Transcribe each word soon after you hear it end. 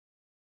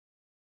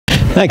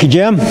Thank you,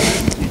 Jim.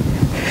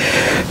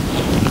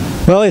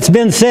 Well, it's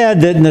been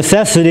said that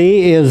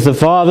necessity is the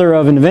father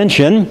of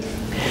invention,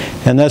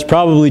 and that's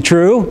probably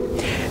true.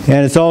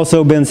 And it's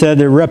also been said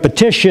that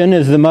repetition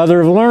is the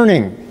mother of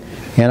learning.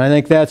 And I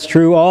think that's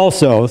true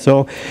also.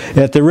 So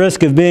at the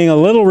risk of being a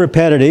little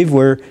repetitive,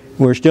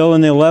 we're still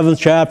in the 11th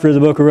chapter of the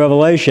book of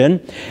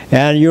Revelation.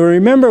 And you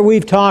remember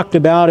we've talked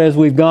about, as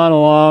we've gone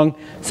along,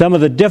 some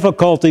of the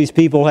difficulties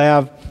people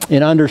have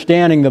in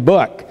understanding the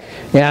book.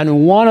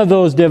 And one of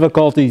those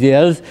difficulties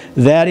is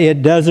that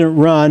it doesn't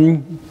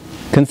run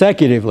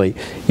consecutively.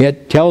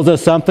 It tells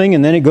us something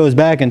and then it goes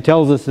back and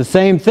tells us the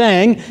same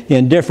thing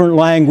in different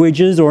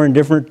languages or in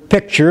different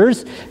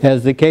pictures,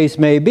 as the case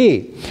may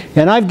be.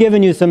 And I've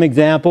given you some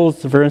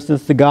examples, for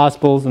instance the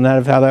Gospels and that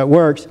of how that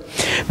works.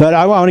 But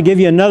I want to give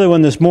you another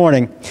one this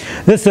morning.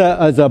 This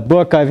is a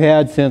book I've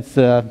had since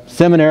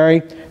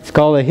seminary. It's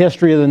called The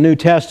History of the New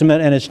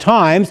Testament and Its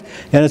Times.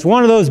 And it's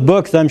one of those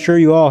books, I'm sure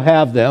you all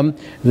have them,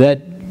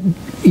 that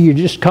it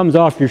just comes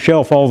off your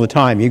shelf all the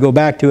time. You go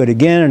back to it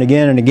again and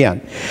again and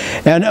again.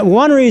 And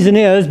one reason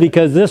is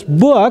because this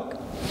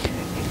book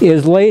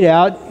is laid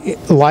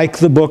out like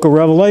the book of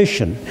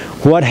Revelation.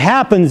 What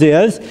happens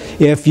is,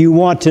 if you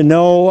want to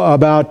know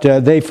about,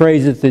 they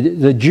phrase it,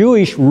 the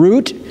Jewish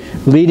route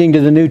leading to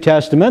the New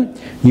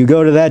Testament, you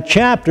go to that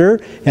chapter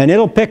and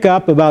it'll pick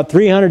up about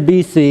 300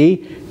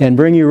 BC and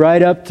bring you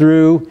right up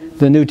through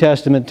the New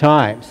Testament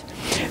times.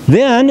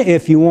 Then,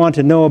 if you want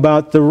to know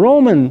about the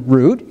Roman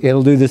route,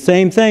 it'll do the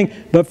same thing,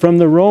 but from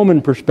the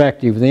Roman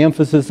perspective, the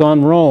emphasis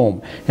on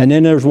Rome. And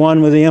then there's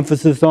one with the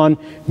emphasis on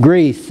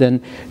Greece,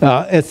 and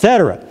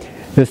etc.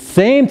 The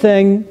same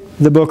thing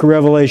the book of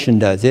Revelation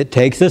does. It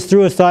takes us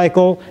through a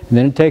cycle, and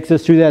then it takes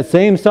us through that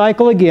same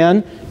cycle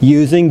again,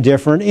 using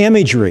different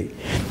imagery.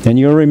 And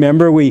you'll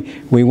remember we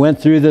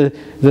went through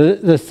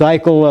the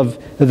cycle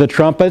of the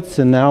trumpets,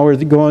 and now we're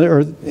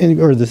going,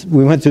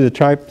 we went through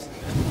the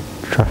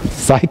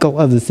cycle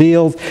of the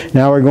seals.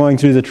 Now we're going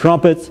through the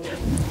trumpets,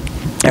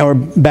 and we're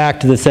back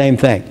to the same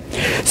thing.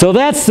 So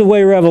that's the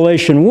way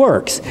Revelation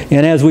works.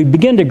 And as we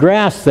begin to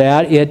grasp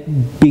that,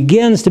 it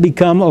begins to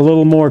become a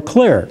little more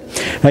clear.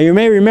 Now you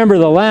may remember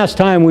the last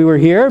time we were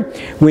here,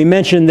 we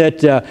mentioned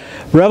that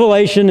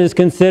Revelation is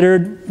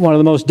considered one of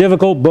the most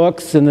difficult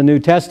books in the New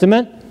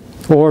Testament,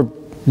 or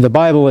the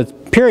Bible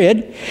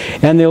period.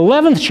 And the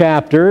 11th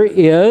chapter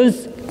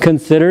is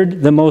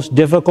considered the most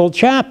difficult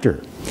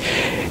chapter.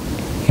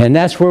 And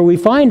that's where we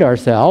find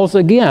ourselves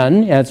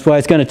again. That's why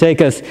it's going to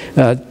take us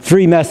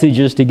 3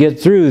 messages to get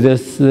through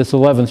this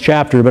 11th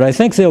chapter, but I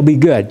think they'll be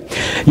good.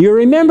 You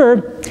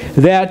remember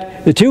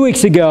that 2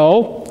 weeks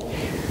ago,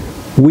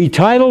 we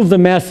titled the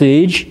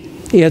message,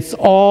 "It's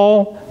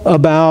All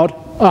About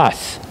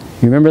Us."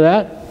 You remember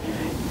that?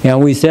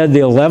 And we said the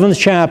 11th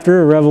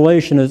chapter of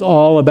Revelation is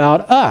all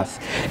about us.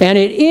 And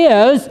it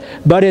is,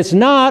 but it's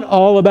not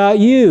all about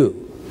you.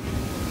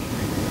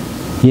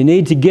 You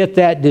need to get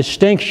that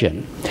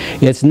distinction.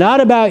 It's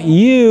not about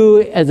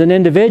you as an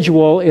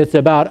individual, it's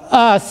about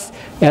us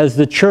as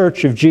the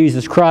church of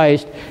Jesus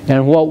Christ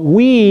and what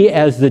we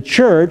as the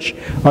church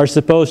are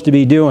supposed to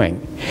be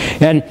doing.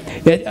 And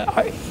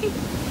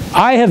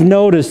I have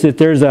noticed that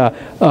there's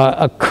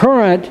a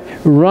current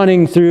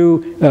running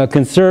through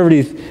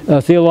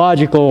conservative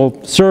theological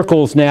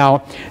circles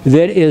now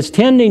that is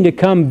tending to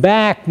come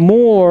back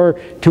more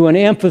to an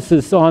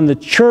emphasis on the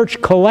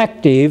church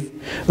collective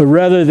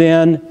rather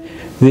than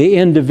the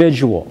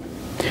individual.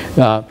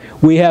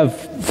 We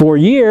have for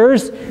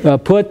years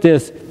put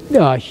this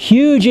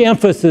huge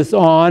emphasis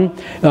on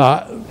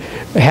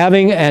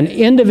having an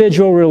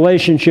individual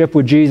relationship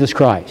with Jesus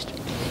Christ.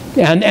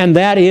 And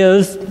that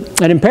is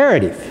an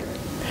imperative.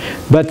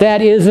 But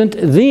that isn't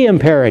the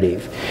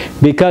imperative.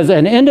 Because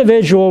an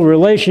individual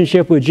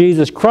relationship with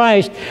Jesus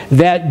Christ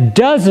that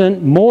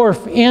doesn't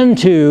morph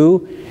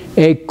into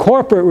a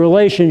corporate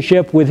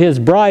relationship with His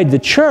bride, the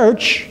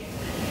church,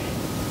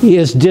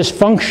 is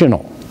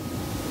dysfunctional.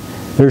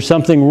 There's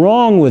something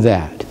wrong with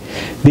that,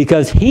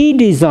 because He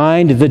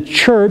designed the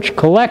church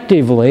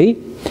collectively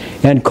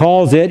and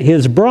calls it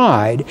His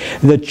bride.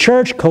 The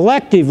church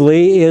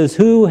collectively is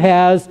who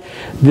has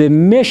the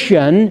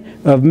mission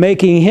of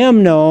making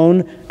Him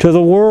known to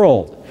the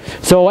world.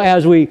 So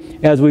as we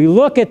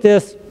look at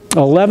this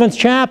 11th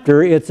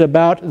chapter, it's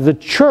about the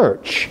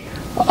church,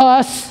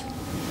 us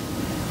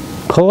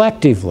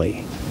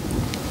collectively.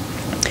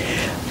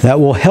 That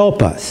will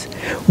help us.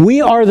 We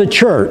are the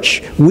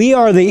church. We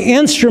are the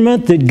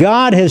instrument that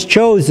God has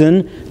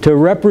chosen to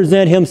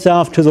represent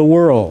Himself to the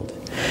world.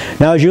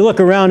 Now, as you look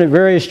around at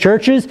various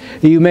churches,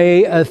 you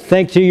may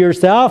think to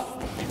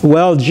yourself,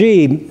 well,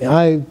 gee,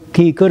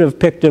 he could have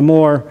picked a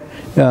more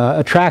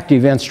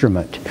attractive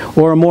instrument,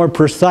 or a more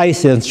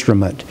precise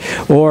instrument,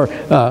 or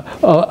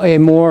a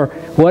more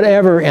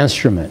whatever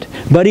instrument.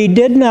 But he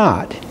did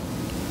not.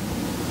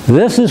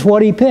 This is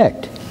what he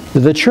picked,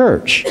 the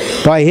church,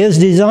 by His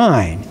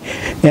design.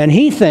 And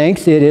He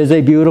thinks it is a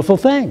beautiful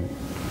thing.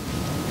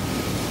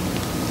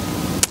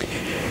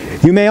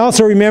 You may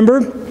also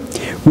remember,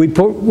 we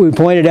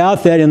pointed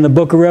out that in the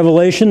book of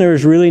Revelation there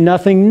is really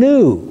nothing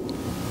new.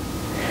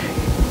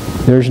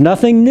 There's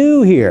nothing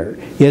new here.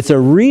 It's a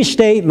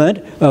restatement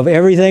of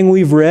everything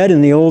we've read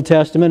in the Old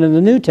Testament and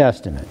the New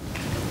Testament.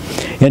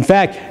 In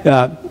fact,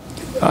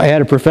 I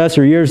had a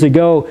professor years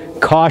ago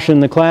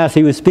caution the class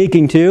he was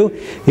speaking to.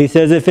 He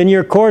says, if in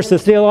your course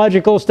of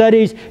theological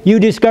studies you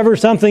discover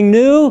something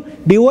new,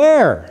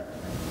 beware.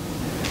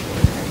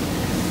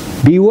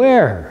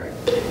 Beware.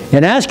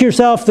 And ask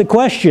yourself the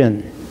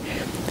question,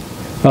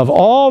 of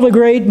all the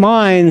great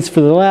minds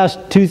for the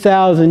last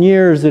 2,000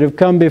 years that have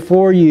come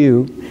before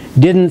you,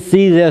 didn't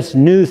see this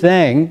new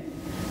thing,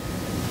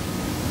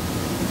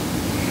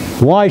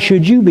 why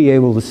should you be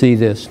able to see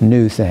this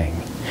new thing?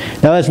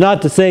 Now, that's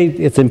not to say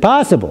it's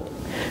impossible,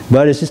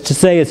 but it's just to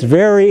say it's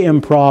very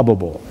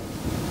improbable.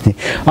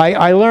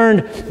 I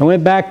learned, I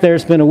went back there,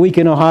 spent a week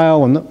in Ohio,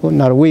 well,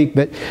 not a week,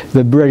 but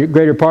the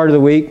greater part of the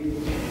week,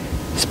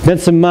 spent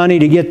some money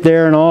to get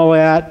there and all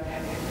that.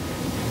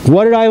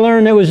 What did I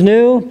learn that was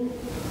new?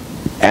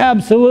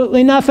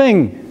 Absolutely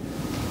nothing.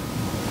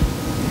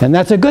 And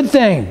that's a good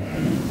thing.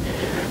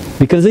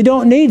 Because we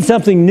don't need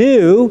something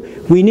new,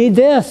 we need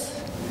this.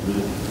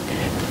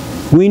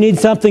 We need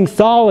something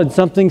solid,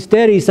 something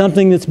steady,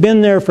 something that's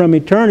been there from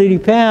eternity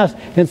past,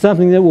 and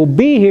something that will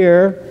be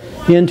here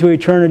into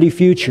eternity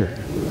future.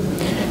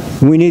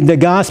 We need the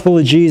gospel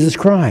of Jesus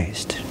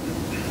Christ.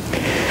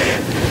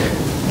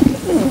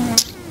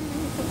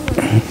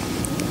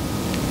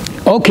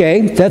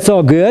 Okay, that's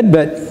all good,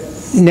 but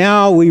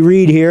now we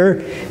read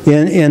here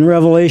in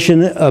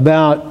Revelation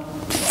about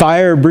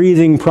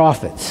fire-breathing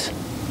prophets.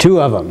 2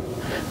 of them.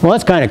 Well,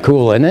 that's kind of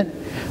cool, isn't it?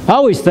 I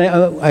always think,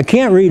 I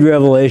can't read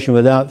Revelation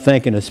without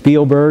thinking of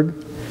Spielberg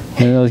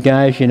and those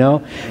guys, you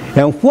know,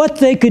 and what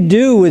they could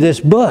do with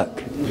this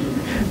book.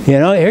 You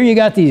know, here you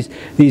got these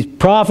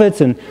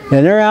prophets, and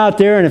they're out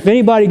there, and if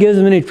anybody gives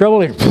them any trouble,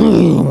 they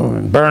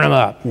burn them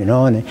up, you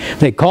know, and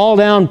they call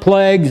down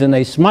plagues, and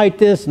they smite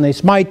this, and they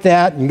smite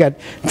that, and you got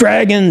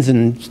dragons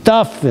and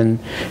stuff, and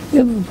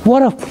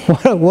what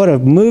a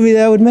movie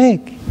that would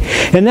make.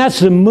 And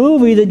that's the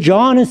movie that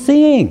John is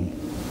seeing.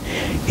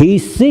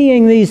 He's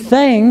seeing these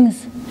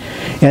things,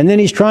 and then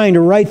he's trying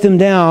to write them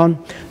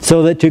down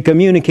so that to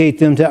communicate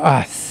them to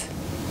us.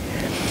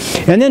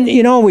 And then,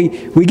 you know, we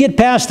get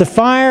past the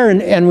fire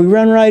and we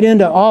run right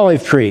into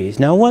olive trees.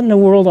 Now, what in the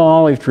world do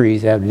olive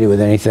trees have to do with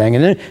anything?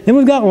 And then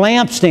we've got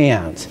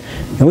lampstands.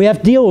 And we have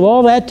to deal with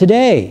all that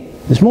today,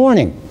 this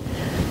morning,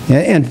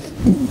 and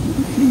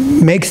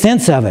make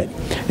sense of it.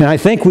 And I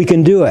think we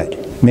can do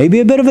it.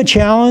 Maybe a bit of a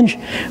challenge,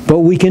 but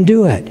we can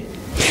do it.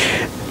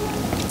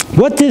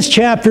 What this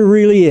chapter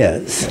really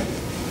is,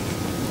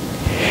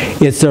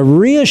 it's a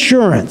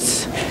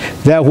reassurance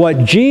that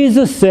what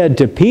Jesus said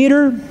to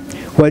Peter,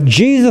 what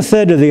Jesus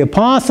said to the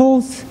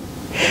apostles,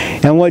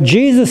 and what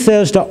Jesus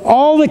says to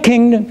all the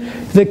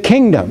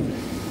kingdom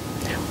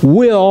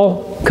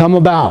will come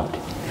about.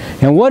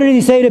 And what did he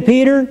say to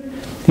Peter?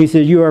 He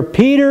said, you are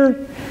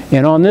Peter,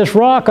 and on this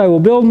rock I will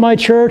build my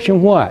church,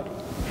 and what?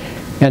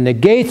 And the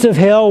gates of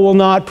hell will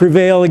not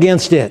prevail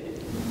against it.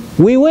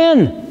 We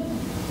win.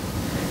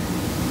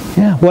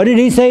 Yeah. What did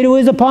he say to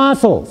his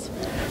apostles?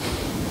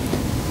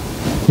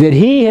 That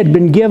he had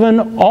been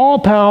given all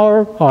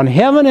power on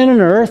heaven and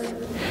on earth,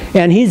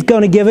 and he's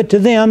going to give it to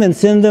them and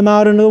send them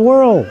out into the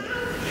world.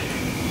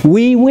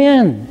 We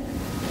win.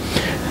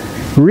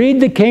 Read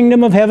the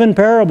kingdom of heaven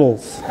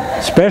parables,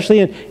 especially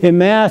in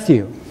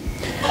Matthew.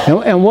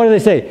 And what do they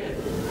say?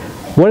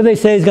 What do they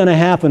say is going to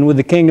happen with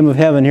the kingdom of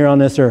heaven here on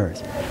this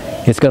earth?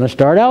 It's going to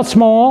start out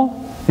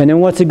small, and then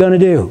what's it going to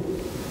do?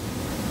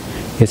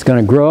 It's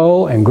going to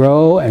grow and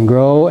grow and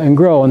grow and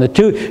grow. And the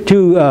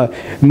two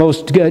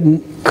most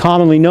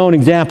commonly known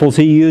examples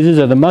he uses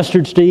are the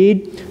mustard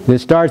seed that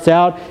starts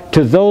out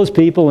to those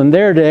people in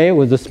their day. It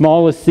was the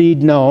smallest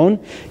seed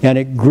known, and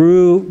it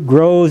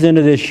grows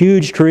into this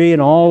huge tree,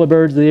 and all the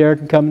birds of the air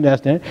can come and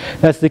nest in it.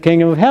 That's the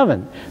kingdom of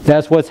heaven.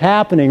 That's what's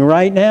happening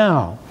right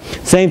now.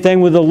 Same thing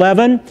with the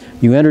leaven.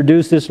 You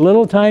introduce this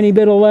little tiny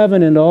bit of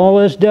leaven into all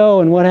this dough,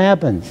 and what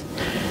happens?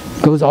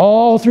 It goes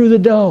all through the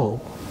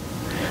dough.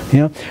 You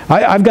know,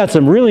 I've got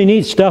some really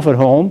neat stuff at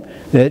home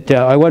that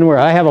I wasn't aware.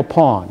 I have a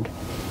pond.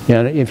 You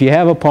know, if you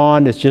have a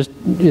pond,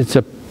 it's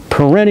a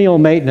perennial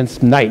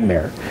maintenance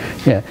nightmare.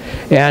 Yeah.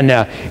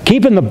 And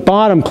keeping the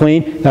bottom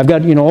clean, I've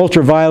got, you know,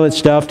 ultraviolet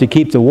stuff to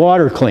keep the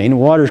water clean. The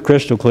water's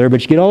crystal clear,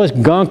 but you get all this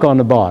gunk on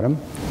the bottom.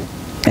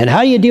 And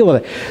how do you deal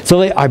with it?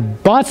 So I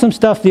bought some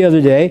stuff the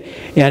other day,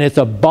 and it's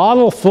a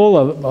bottle full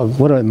of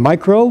what are they,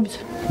 microbes?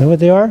 Is that what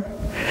they are?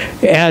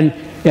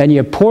 And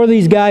you pour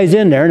these guys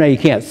in there. Now you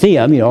can't see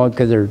them, you know,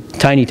 because they're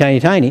tiny, tiny,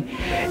 tiny.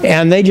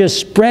 And they just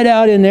spread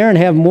out in there and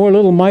have more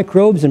little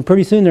microbes, and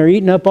pretty soon they're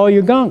eating up all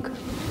your gunk.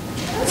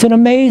 It's an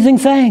amazing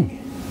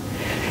thing.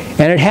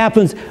 And it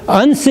happens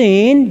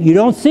unseen. You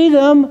don't see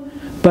them,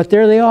 but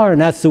there they are.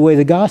 And that's the way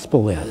the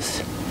gospel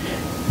is.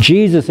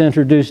 Jesus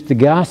introduced the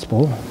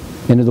gospel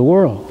into the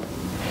world.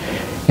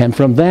 And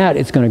from that,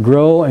 it's going to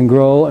grow and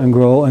grow and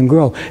grow and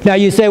grow. Now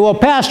you say, well,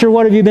 Pastor,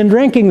 what have you been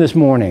drinking this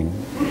morning?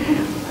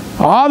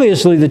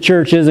 Obviously, the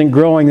church isn't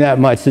growing that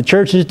much. The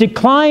church is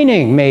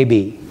declining,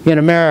 maybe. in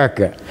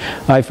America.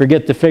 I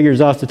forget the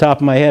figures off the top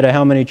of my head of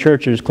how many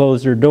churches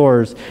close their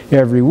doors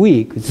every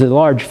week. It's a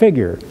large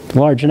figure, a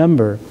large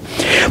number.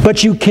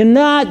 But you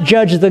cannot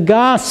judge the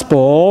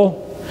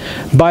gospel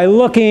by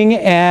looking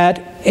at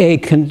a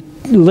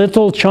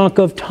little chunk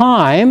of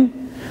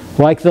time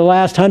like the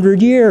last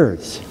 100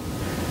 years.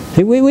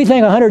 We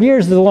think 100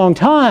 years is a long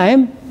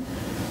time,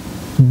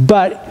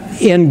 but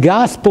in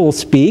gospel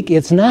speak,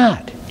 it's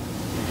not.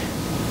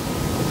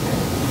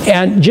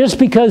 And just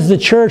because the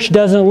church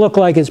doesn't look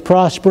like it's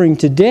prospering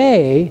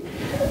today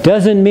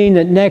doesn't mean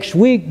that next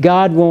week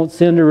God won't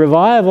send a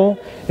revival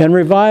and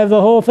revive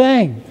the whole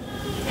thing.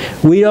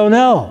 We don't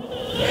know.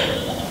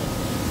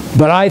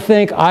 But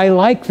I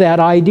like that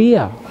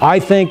idea. I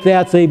think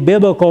that's a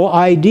biblical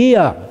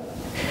idea.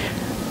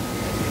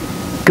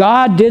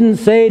 God didn't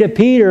say to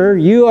Peter,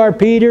 "You are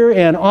Peter,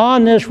 and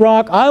on this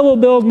rock I will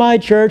build my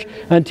church,"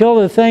 until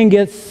the thing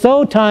gets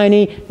so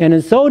tiny and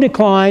in so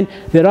decline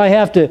that I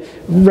have to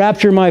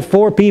rapture my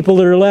 4 people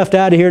that are left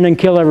out of here and then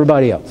kill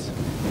everybody else.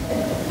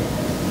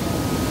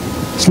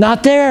 It's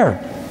not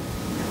there.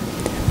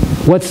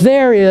 What's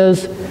there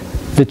is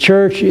the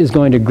church is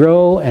going to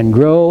grow and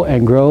grow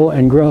and grow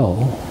and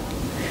grow,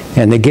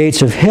 and the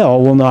gates of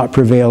hell will not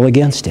prevail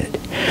against it.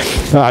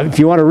 If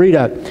you want to read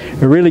a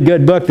really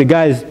good book, the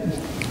guy's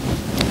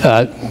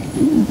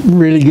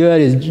really good,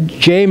 is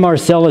J.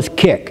 Marcellus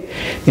Kick.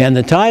 And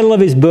the title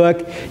of his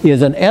book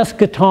is An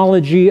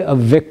Eschatology of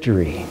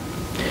Victory.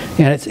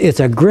 And it's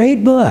a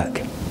great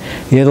book.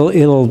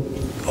 It'll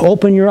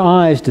open your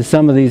eyes to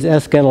some of these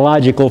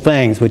eschatological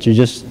things, which are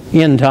just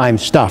end-time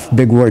stuff,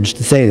 big words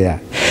to say that.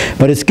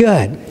 But it's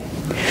good.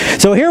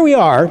 So here we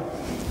are,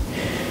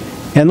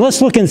 and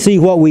let's look and see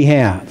what we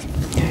have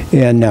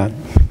in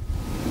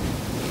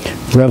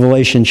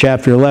Revelation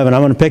chapter 11.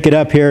 I'm going to pick it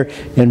up here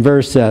in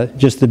verse,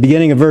 just the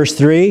beginning of verse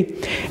 3.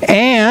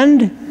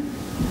 "And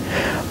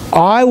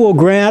I will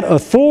grant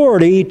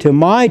authority to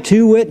my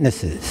 2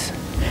 witnesses."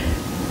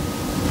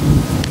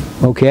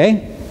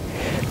 Okay?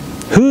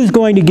 Who's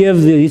going to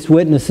give these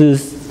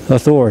witnesses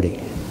authority?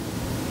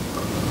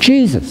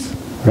 Jesus,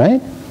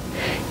 right?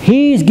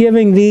 He's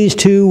giving these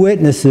 2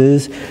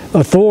 witnesses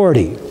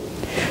authority.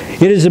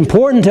 It is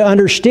important to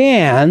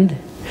understand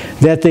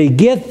that they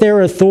get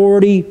their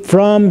authority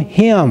from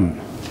Him.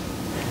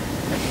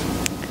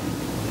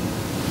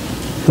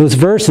 Those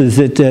verses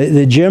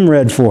that Jim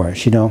read for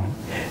us, you know,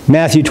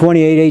 Matthew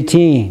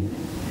 28:18.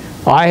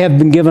 "I have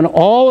been given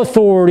all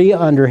authority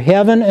under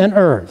heaven and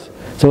earth."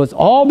 So it's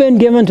all been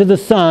given to the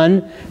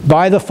Son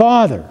by the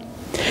Father.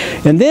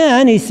 And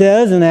then he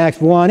says in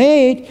Acts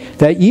 1:8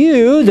 that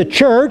you, the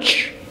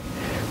church,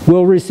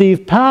 will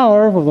receive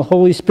power when the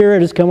Holy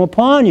Spirit has come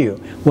upon you.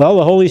 Well,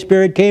 the Holy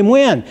Spirit came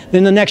when?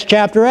 In the next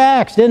chapter of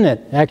Acts, didn't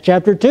it? Acts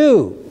chapter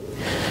 2.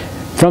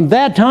 From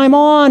that time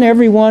on,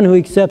 everyone who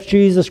accepts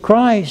Jesus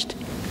Christ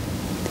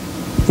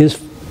is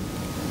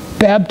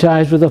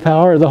baptized with the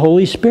power of the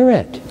Holy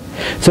Spirit.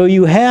 So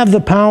you have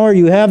the power,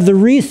 you have the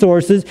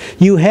resources,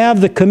 you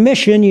have the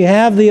commission, you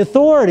have the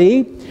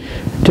authority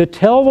to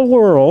tell the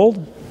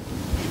world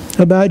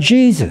about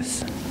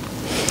Jesus.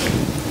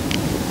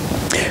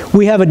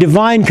 We have a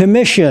divine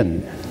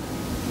commission,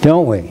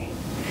 don't we?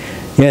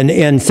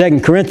 In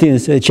 2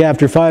 Corinthians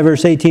chapter 5,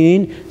 verse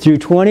 18 through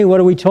 20, what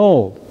are we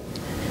told?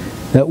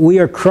 That we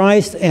are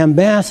Christ's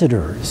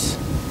ambassadors.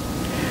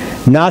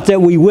 Not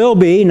that we will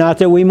be, not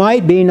that we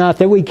might be, not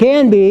that we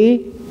can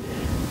be,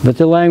 but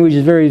the language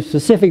is very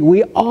specific.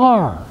 We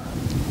are.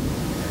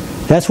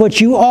 That's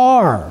what you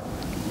are.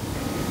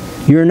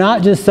 You're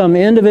not just some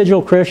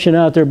individual Christian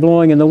out there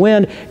blowing in the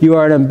wind. You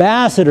are an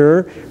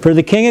ambassador for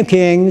the King of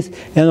Kings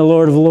and the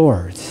Lord of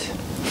Lords.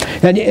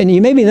 And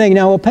you may be thinking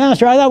now, well,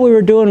 Pastor, I thought we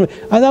were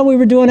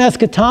doing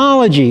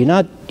eschatology,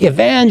 not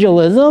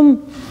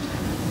evangelism.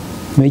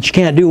 I mean, you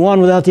can't do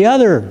one without the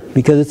other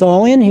because it's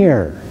all in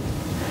here.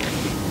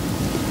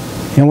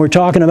 And we're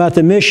talking about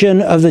the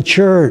mission of the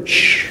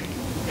church.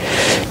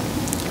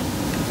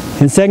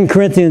 In 2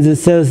 Corinthians it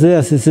says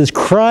this, it says,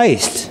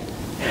 Christ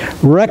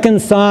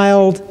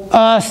reconciled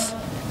us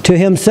to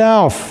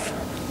Himself.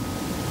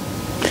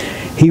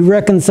 He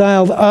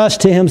reconciled us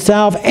to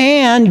Himself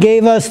and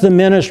gave us the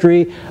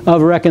ministry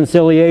of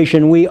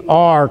reconciliation. We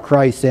are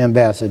Christ's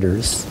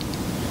ambassadors.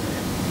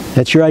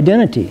 That's your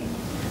identity.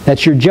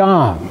 That's your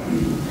job.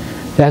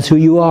 That's who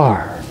you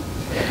are.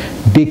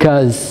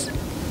 Because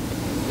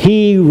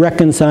He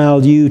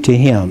reconciled you to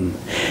Him.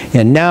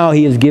 And now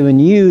He has given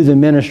you the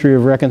ministry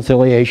of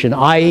reconciliation,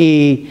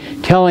 i.e.,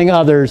 telling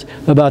others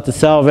about the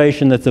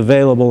salvation that's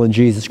available in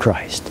Jesus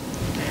Christ.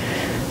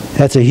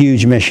 That's a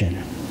huge mission.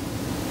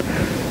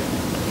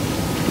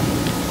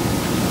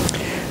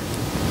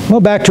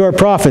 Well, back to our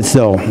prophets,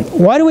 though.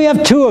 Why do we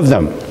have 2 of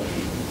them?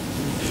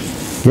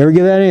 You ever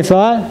give that any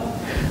thought?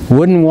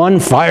 Wouldn't one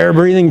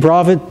fire-breathing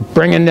prophet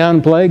bringing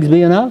down plagues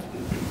be enough?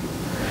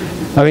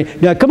 I mean,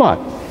 now, come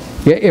on.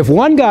 If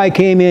one guy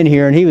came in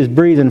here and he was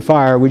breathing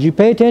fire, would you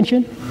pay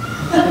attention?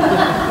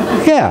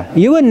 Yeah,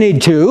 you wouldn't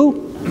need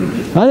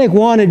 2. I think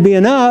 1 would be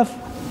enough.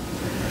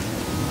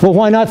 Well,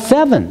 why not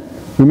 7?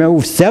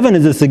 Remember, 7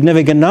 is a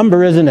significant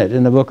number, isn't it,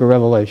 in the book of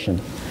Revelation?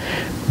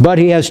 But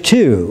he has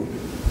 2.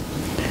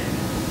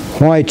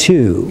 Why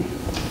 2?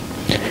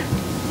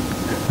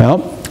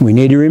 Well, we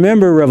need to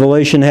remember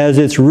Revelation has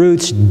its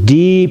roots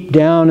deep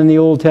down in the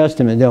Old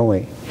Testament, don't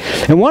we?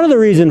 And one of the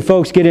reasons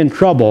folks get in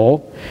trouble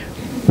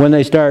when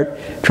they start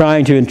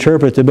trying to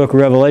interpret the book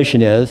of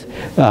Revelation is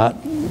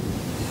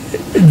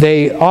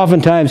they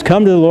oftentimes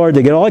come to the Lord,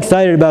 they get all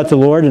excited about the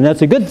Lord, and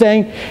that's a good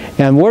thing,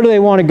 and where do they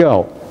want to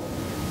go?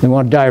 They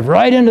want to dive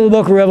right into the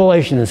book of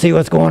Revelation and see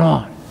what's going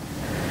on.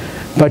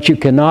 But you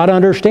cannot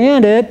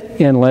understand it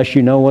unless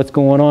you know what's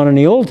going on in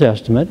the Old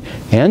Testament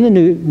and the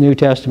New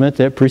Testament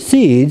that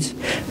precedes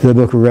the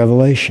book of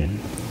Revelation.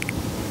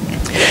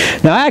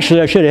 Now,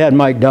 actually, I should have had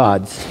Mike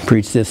Dodds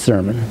preach this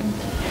sermon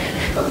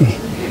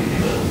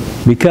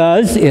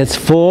because it's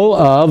full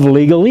of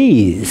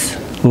legalese,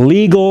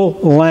 legal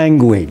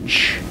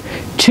language.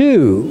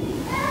 2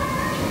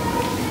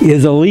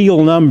 is a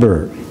legal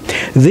number.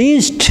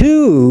 These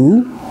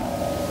 2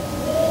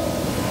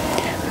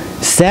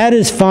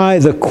 satisfy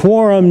the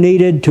quorum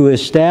needed to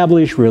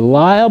establish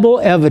reliable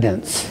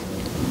evidence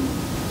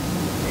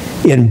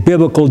in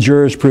biblical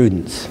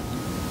jurisprudence.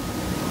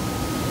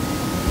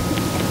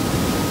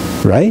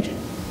 Right?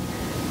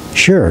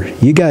 Sure,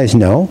 you guys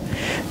know.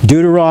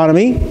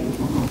 Deuteronomy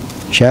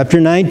chapter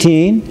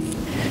 19,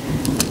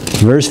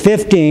 verse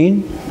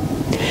 15.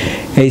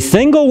 A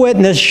single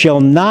witness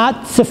shall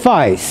not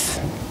suffice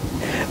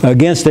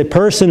against a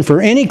person for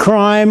any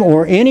crime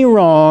or any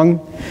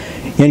wrong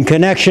in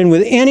connection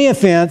with any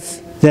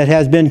offense that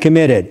has been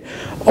committed.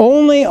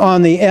 Only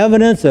on the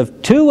evidence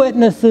of 2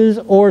 witnesses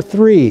or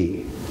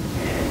 3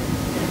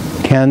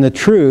 can the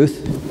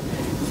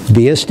truth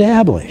be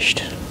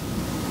established.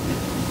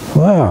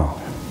 Wow.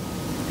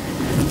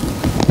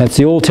 That's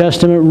the Old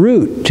Testament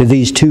root to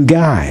these 2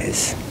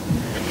 guys.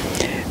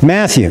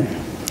 Matthew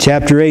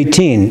chapter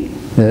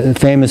 18, the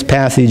famous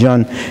passage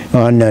on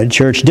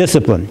church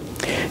discipline.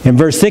 In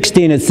verse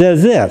 16 it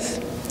says this,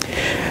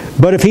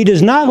 but if he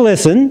does not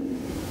listen,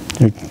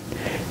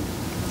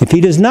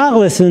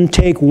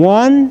 take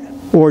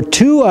 1 or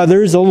 2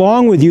 others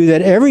along with you,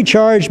 that every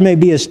charge may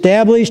be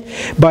established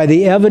by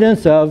the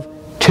evidence of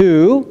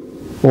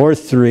 2 or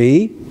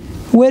 3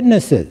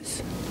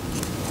 witnesses.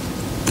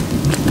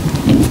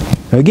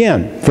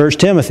 Again, 1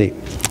 Timothy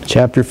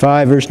chapter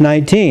 5, verse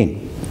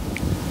 19.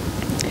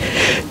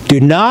 Do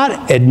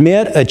not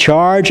admit a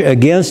charge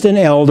against an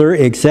elder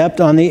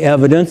except on the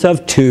evidence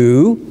of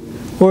 2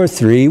 or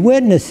 3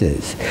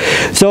 witnesses.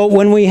 So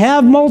when we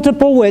have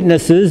multiple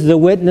witnesses, the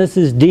witness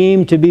is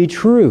deemed to be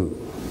true.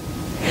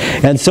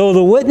 And so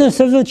the witness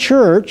of the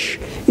church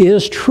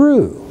is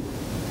true,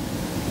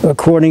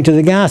 according to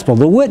the gospel.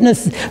 The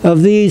witness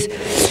of these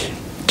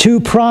 2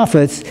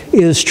 prophets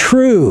is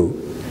true.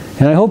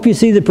 And I hope you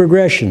see the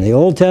progression, the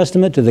Old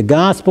Testament to the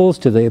Gospels,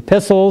 to the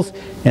epistles,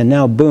 and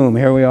now boom,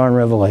 here we are in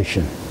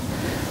Revelation.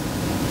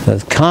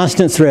 Those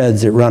constant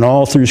threads that run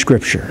all through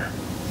Scripture.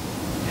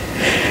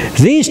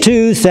 These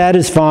 2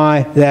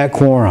 satisfy that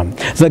quorum.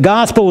 The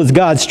gospel is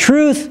God's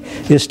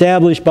truth,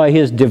 established by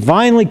His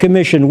divinely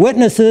commissioned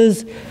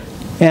witnesses,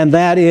 and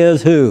that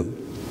is who?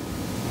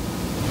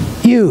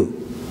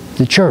 You,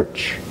 the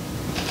church.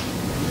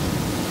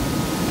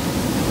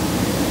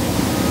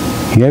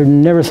 You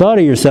never thought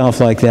of yourself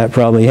like that,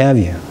 probably, have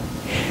you?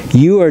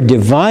 You are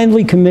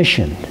divinely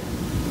commissioned.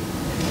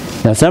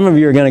 Now, some of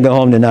you are going to go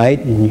home tonight,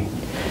 and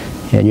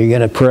you're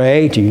going to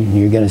pray, and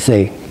you're going to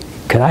say,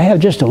 could I have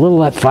just a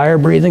little of that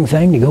fire-breathing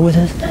thing to go with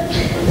this?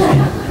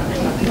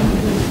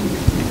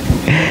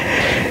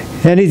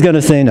 And He's going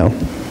to say no.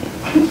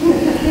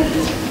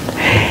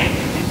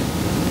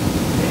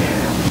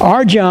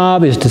 Our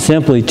job is to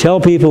simply tell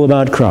people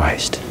about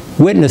Christ.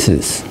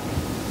 Witnesses.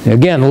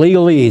 Again,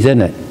 legalese,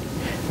 isn't it?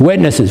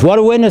 Witnesses. What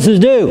do witnesses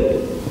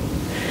do?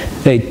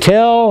 They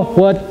tell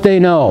what they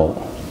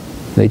know.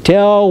 They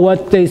tell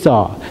what they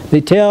saw.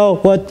 They tell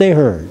what they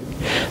heard.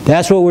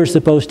 That's what we're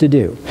supposed to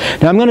do.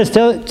 Now, I'm going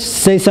to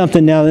say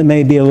something now that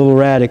may be a little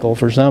radical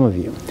for some of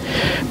you.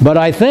 But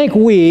I think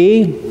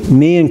we,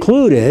 me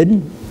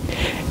included,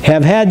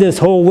 have had this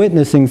whole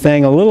witnessing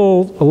thing a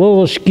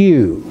little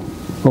askew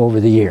over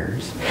the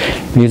years.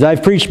 Because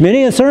I've preached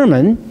many a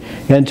sermon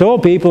and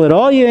told people that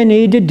all you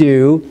need to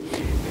do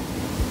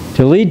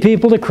to lead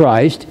people to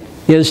Christ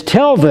is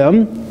tell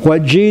them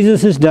what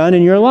Jesus has done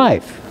in your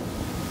life.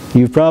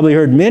 You've probably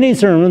heard many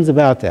sermons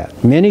about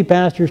that. Many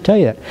pastors tell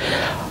you that.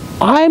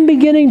 I'm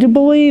beginning to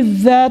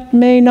believe that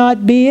may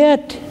not be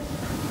it.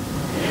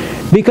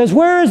 Because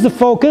where is the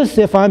focus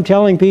if I'm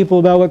telling people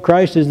about what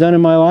Christ has done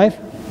in my life?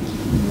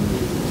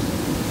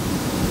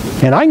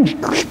 And I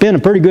can spin a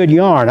pretty good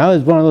yarn. I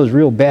was one of those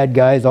real bad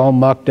guys, all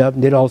mucked up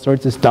and did all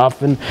sorts of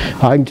stuff, and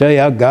I can tell you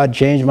how God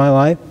changed my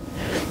life.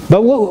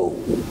 But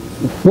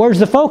where's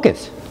the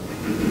focus?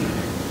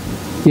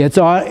 It's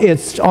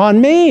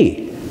on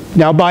me.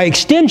 Now, by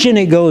extension,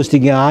 it goes to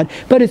God,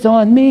 but it's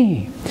on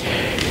me.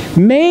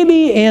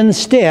 Maybe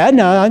instead,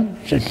 now I'm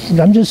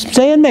just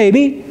saying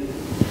maybe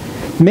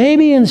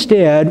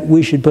instead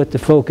we should put the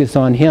focus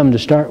on Him to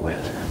start with.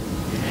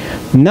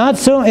 Not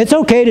so. It's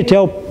okay to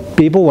tell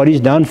people what He's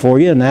done for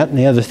you and that and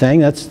the other thing.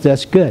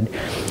 That's good.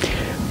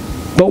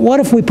 But what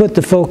if we put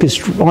the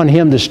focus on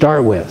Him to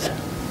start with?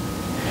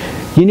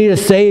 You need a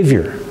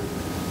Savior.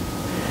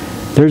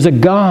 There's a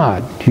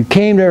God who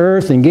came to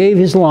earth and gave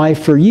His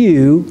life for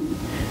you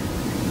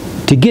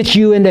to get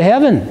you into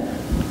heaven.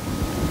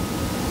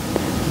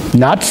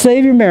 Not to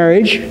save your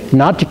marriage,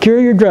 not to cure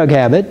your drug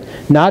habit,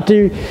 not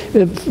to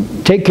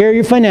take care of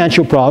your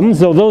financial problems,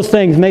 though those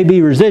things may be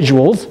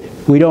residuals.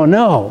 We don't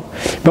know.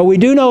 But we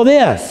do know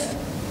this.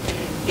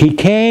 He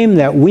came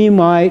that we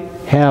might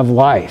have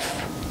life.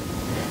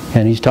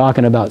 And He's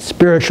talking about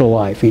spiritual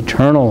life,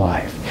 eternal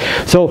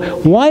life. So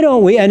why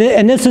don't we,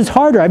 and this is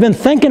harder, I've been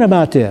thinking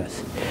about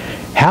this.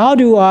 How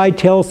do I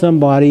tell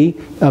somebody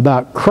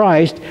about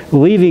Christ,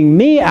 leaving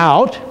me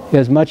out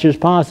as much as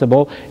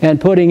possible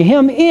and putting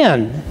Him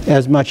in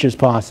as much as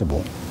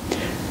possible?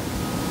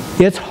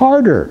 It's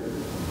harder.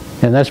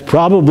 And that's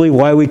probably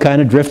why we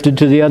kind of drifted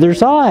to the other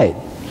side.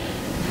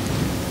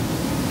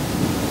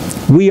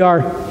 We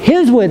are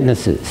His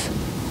witnesses,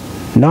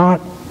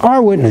 not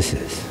our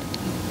witnesses.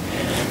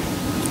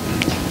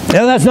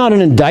 Now, that's not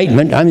an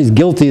indictment. I'm as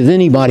guilty as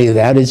anybody of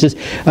that. It's just,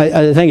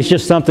 I think it's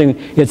just something,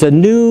 it's a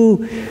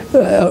new,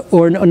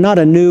 or not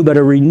a new, but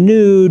a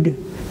renewed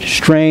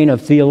strain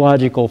of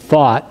theological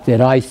thought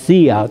that I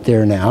see out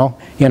there now,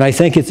 and I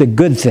think it's a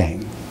good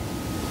thing.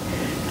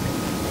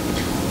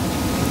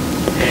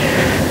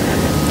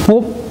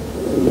 Well,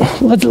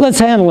 let's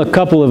handle a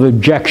couple of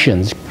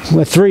objections,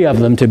 3 of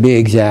them to be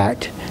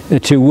exact,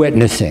 to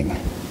witnessing.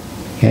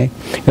 Okay?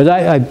 Because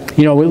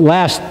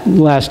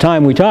last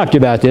time we talked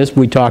about this,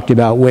 we talked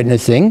about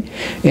witnessing,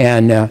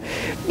 and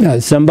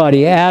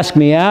somebody asked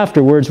me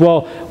afterwards,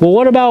 well,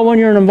 what about when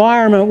you're in an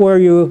environment where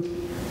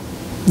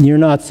you're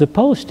not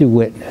supposed to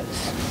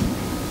witness?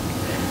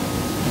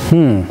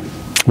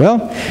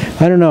 Well,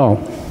 I don't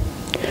know.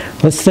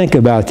 Let's think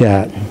about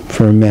that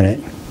for a minute.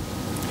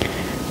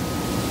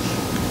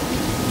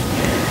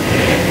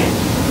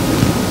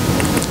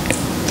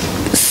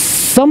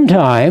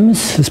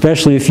 Sometimes,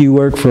 especially if you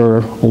work for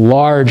a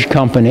large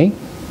company,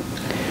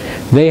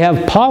 they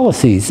have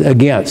policies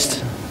against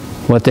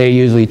what they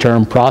usually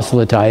term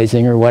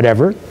proselytizing or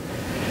whatever.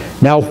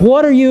 Now,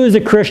 what are you as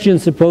a Christian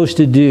supposed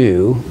to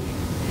do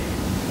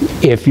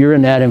if you're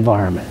in that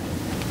environment?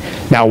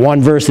 Now, one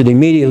verse that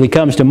immediately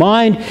comes to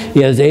mind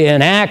is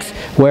in Acts,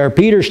 where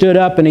Peter stood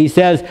up and he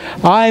says,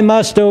 I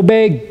must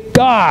obey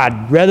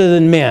God rather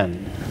than men.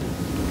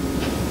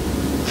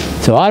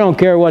 So I don't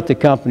care what the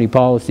company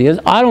policy is.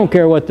 I don't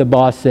care what the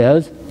boss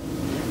says.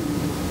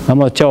 I'm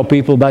going to tell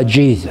people about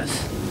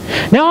Jesus.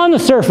 Now, on the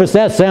surface,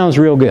 that sounds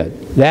real good.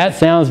 That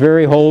sounds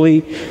very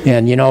holy,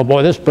 and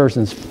boy, this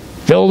person's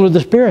filled with the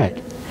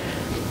Spirit.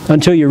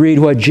 Until you read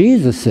what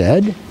Jesus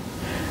said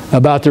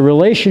about the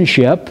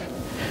relationship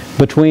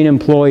between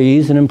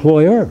employees and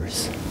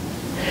employers.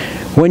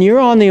 When you're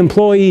on the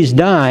employee's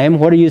dime,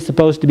 what are you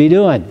supposed to be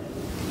doing?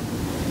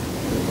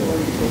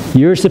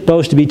 You're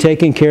supposed to be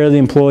taking care of the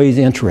employee's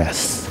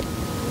interests.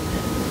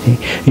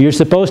 You're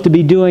supposed to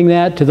be doing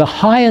that to the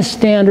highest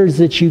standards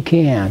that you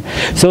can.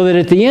 So that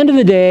at the end of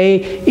the day,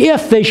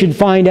 if they should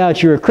find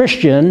out you're a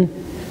Christian,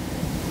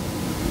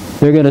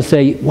 they're going to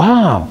say,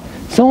 wow,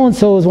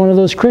 so-and-so is one of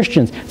those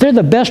Christians. They're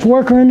the best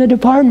worker in the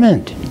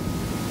department.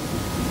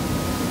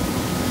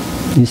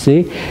 You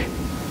see?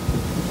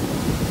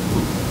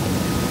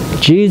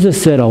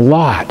 Jesus said a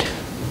lot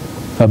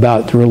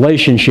about the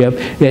relationship.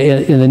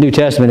 In the New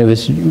Testament, it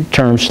was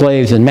termed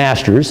slaves and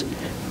masters.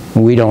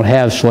 We don't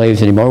have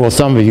slaves anymore. Well,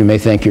 some of you may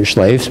think you're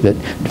slaves, but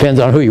it depends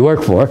on who you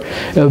work for.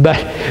 But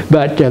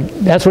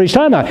that's what he's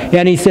talking about.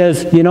 And he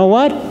says, you know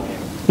what?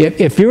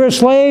 If you're a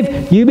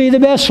slave, you be the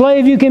best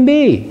slave you can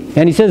be.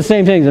 And he says the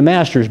same thing to the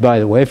masters, by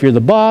the way. If you're the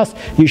boss,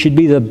 you should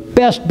be the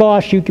best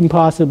boss you can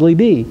possibly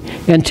be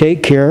and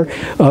take care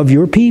of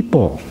your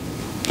people.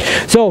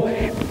 So,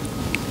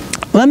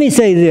 let me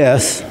say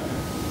this.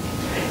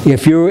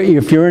 If you're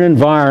in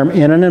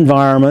an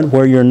environment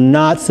where you're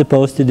not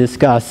supposed to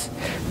discuss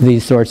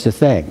these sorts of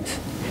things,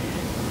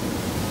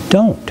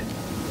 don't.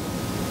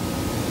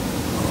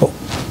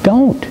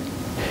 Don't.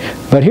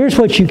 But here's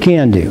what you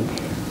can do.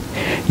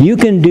 You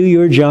can do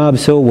your job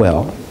so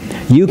well.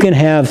 You can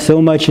have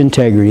so much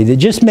integrity that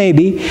just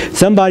maybe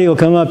somebody will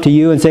come up to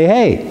you and say,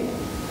 hey,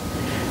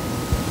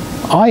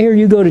 I hear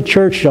you go to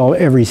church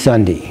every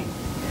Sunday.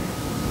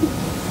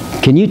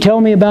 Can you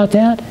tell me about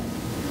that?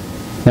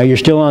 Now, you're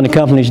still on the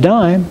company's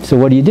dime, so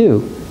what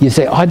do? You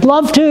say, I'd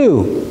love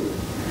to.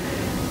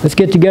 Let's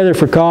get together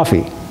for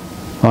coffee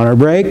on our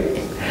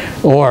break.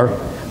 Or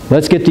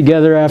let's get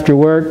together after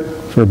work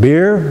for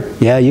beer.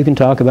 Yeah, you can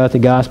talk about the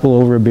gospel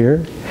over a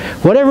beer.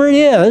 Whatever it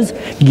is,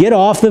 get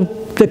off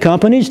the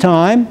company's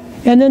time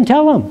and then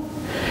tell them.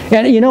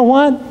 And you know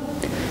what?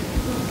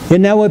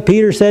 Isn't that what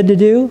Peter said to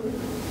do?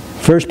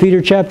 1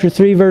 Peter chapter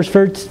 3, verse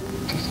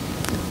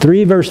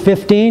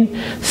 15,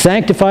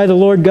 sanctify the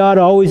Lord God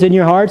always in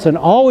your hearts and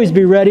always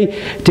be ready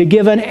to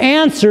give an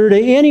answer to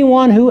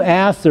anyone who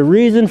asks the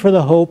reason for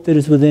the hope that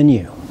is within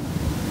you.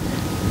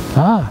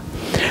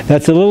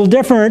 That's a little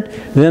different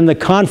than the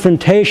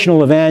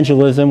confrontational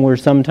evangelism we're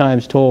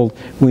sometimes told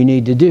we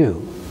need to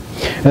do.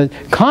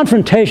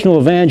 Confrontational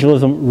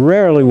evangelism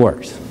rarely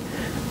works.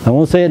 I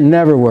won't say it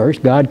never works.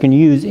 God can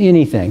use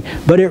anything,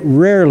 but it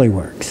rarely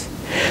works.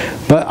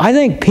 But I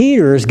think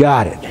Peter's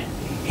got it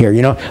here.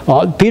 You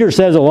know, Peter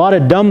says a lot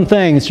of dumb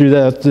things through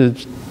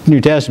the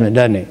New Testament,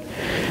 doesn't he?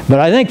 But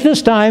I think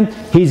this time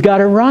he's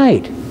got it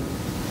right.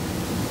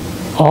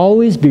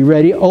 Always be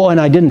ready. Oh, and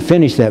I didn't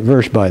finish that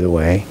verse, by the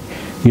way.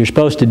 You're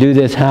supposed to do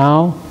this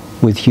how?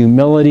 With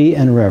humility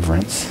and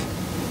reverence.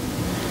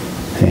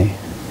 Okay?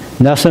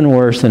 Nothing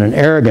worse than an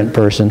arrogant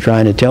person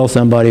trying to tell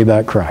somebody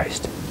about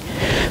Christ.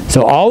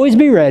 So always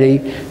be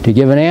ready to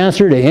give an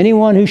answer to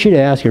anyone who should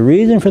ask a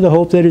reason for the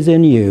hope that is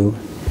in you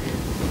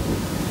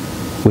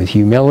with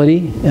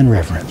humility and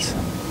reverence.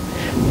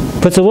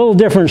 Puts a little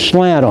different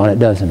slant on it,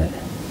 doesn't it?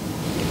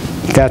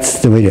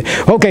 That's the way to do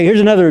it. Okay, here's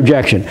another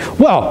objection.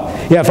 Well,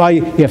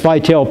 if I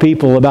tell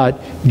people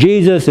about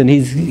Jesus and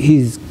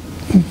he's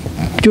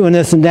doing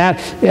this and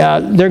that,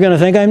 they're going to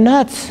think I'm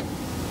nuts.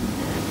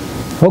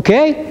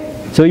 Okay,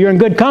 so you're in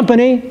good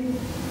company.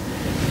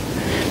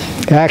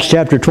 Acts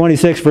chapter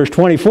 26, verse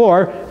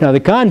 24. Now the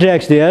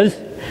context is,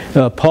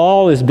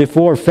 Paul is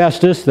before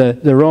Festus,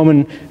 the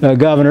Roman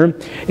governor,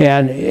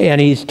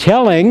 and he's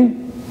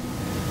telling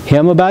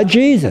him about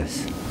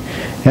Jesus.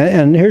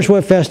 And here's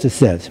what Festus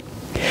says.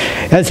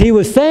 As he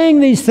was saying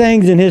these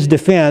things in his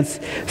defense,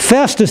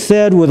 Festus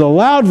said with a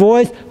loud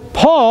voice,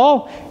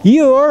 "Paul,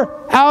 you're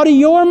out of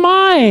your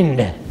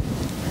mind."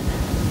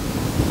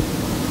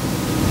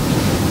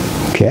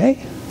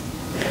 Okay.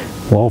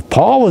 Well, if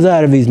Paul was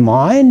out of his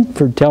mind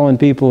for telling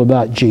people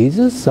about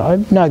Jesus,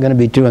 I'm not going to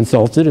be too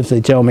insulted if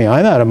they tell me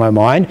I'm out of my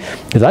mind,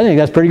 because I think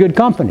that's pretty good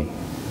company.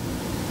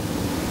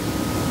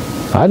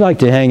 I'd like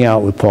to hang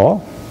out with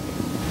Paul.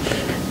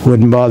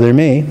 Wouldn't bother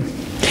me.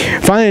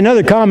 Finally,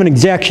 another common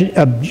objection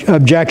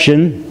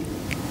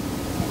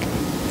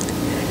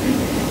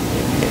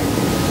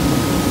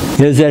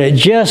is that it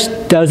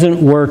just doesn't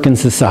work in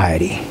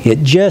society.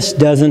 It just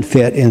doesn't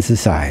fit in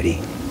society.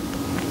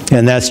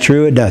 And that's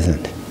true, it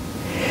doesn't.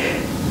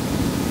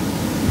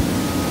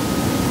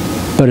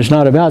 But it's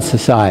not about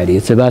society.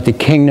 It's about the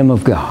kingdom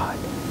of God.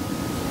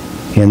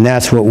 And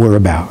that's what we're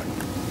about.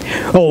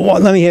 Oh, well,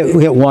 let me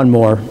hit one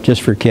more,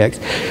 just for kicks.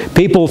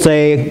 People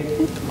say,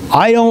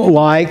 I don't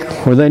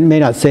like, or they may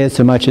not say it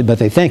so much, but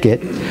they think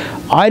it,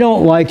 I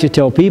don't like to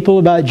tell people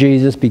about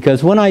Jesus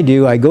because when I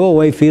do, I go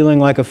away feeling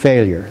like a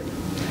failure.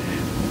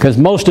 Because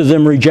most of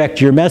them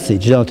reject your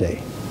message, don't they?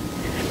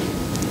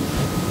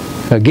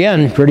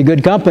 Again, pretty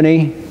good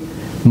company.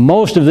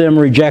 Most of them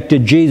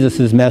rejected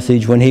Jesus'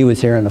 message when he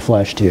was here in the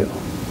flesh too.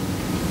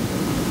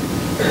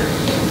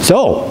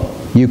 So,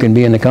 you can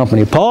be in the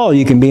company of Paul,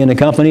 you can be in the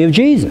company of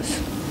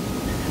Jesus.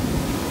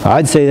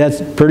 I'd say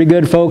that's pretty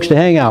good folks to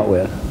hang out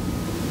with.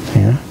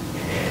 Yeah.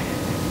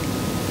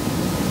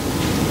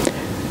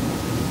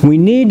 We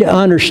need to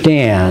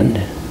understand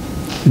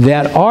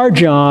that our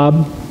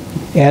job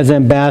as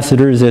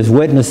ambassadors, as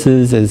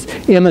witnesses, as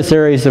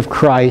emissaries of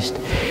Christ,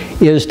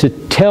 is to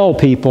tell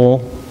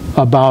people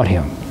about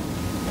Him.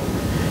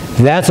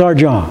 That's our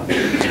job.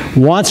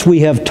 Once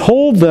we have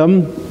told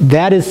them,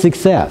 that is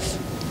success.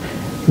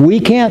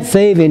 We can't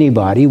save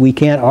anybody. We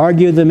can't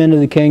argue them into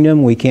the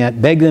kingdom. We can't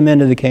beg them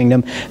into the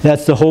kingdom.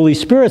 That's the Holy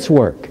Spirit's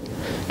work.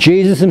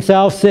 Jesus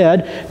Himself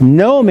said,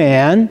 "No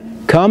man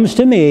comes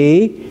to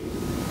me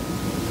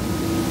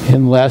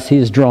unless he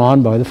is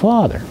drawn by the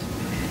Father."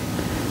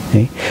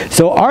 Okay?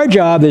 So our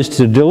job is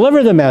to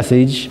deliver the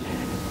message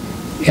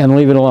and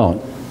leave it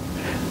alone.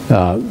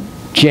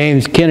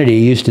 James Kennedy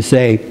used to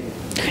say,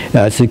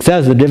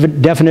 the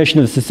definition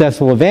of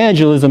successful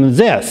evangelism is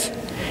this,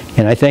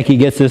 and I think he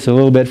gets this a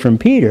little bit from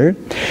Peter: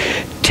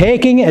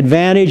 taking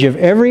advantage of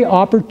every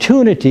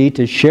opportunity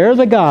to share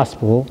the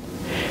gospel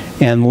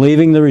and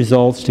leaving the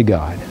results to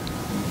God.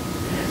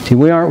 See,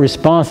 we aren't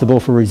responsible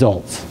for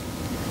results.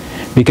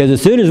 Because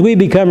as soon as we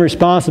become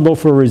responsible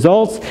for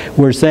results,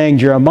 we're saying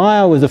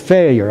Jeremiah was a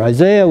failure,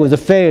 Isaiah was a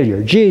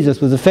failure,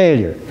 Jesus was a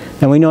failure.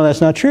 And we know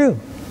that's not true.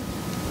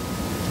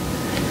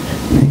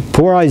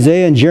 Poor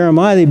Isaiah and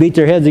Jeremiah, they beat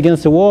their heads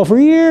against the wall for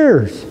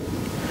years.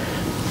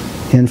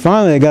 And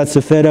finally they got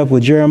so fed up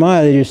with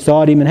Jeremiah, they just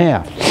sawed him in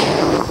half.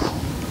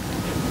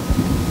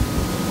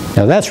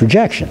 Now that's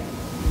rejection.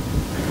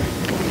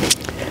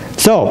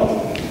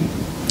 So,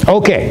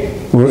 okay,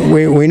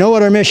 we know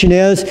what our mission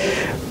is,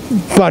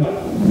 but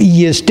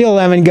you still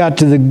haven't got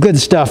to the good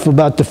stuff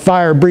about the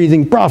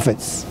fire-breathing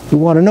prophets. We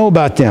want to know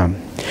about them.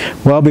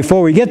 Well,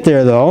 before we get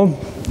there, though,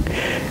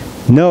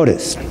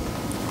 notice,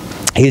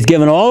 He's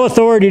given all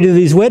authority to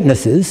these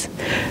witnesses.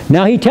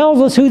 Now He tells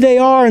us who they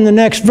are in the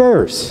next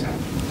verse.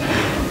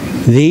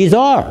 These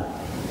are.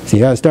 See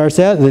how it starts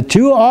out? The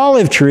 2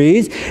 olive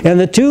trees and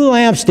the 2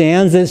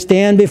 lampstands that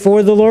stand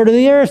before the Lord of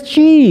the earth.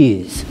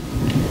 Jeez.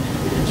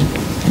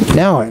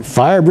 Now,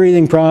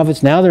 fire-breathing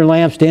prophets, now they're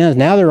lampstands,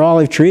 now they're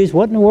olive trees.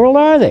 What in the world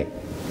are they?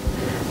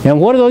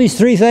 And what do these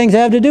 3 things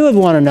have to do with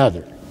one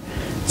another?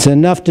 It's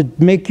enough to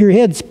make your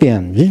head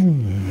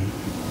spin.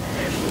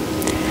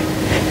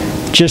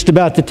 Just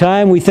about the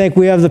time we think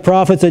we have the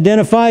prophets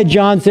identified,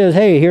 John says,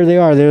 hey, here they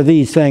are. They're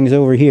these things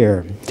over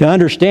here. To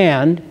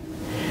understand,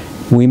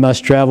 we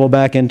must travel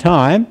back in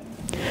time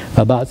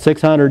about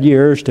 600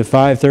 years to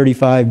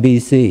 535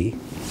 BC.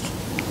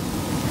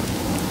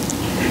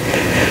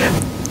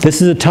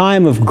 This is a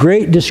time of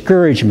great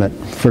discouragement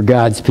for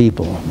God's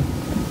people.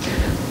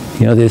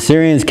 You know, the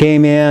Assyrians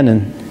came in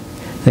and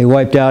they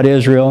wiped out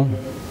Israel.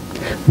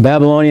 The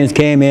Babylonians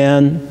came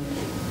in,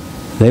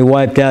 they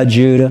wiped out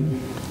Judah.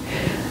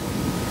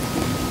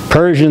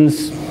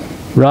 Persians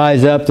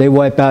rise up, they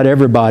wipe out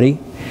everybody,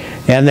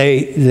 and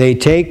they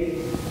take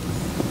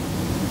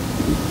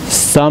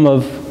some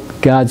of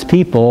God's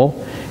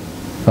people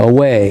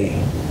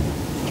away,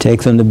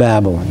 take them to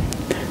Babylon.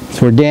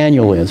 That's where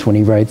Daniel is when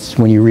he writes,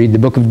 when you read the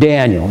book of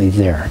Daniel, he's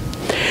there.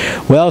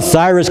 Well,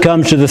 Cyrus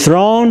comes to the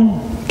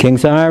throne, King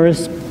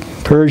Cyrus,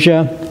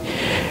 Persia,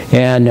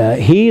 and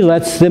he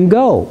lets them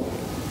go.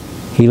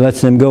 He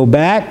lets them go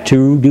back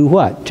to do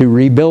what? To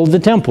rebuild the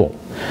temple.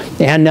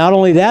 And not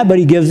only that, but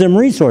he gives them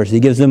resources.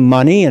 He gives them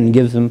money and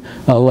gives them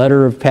a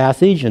letter of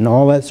passage and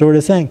all that sort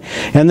of thing.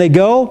 And they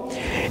go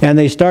and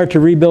they start to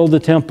rebuild the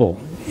temple.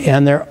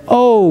 And they're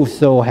oh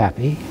so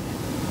happy.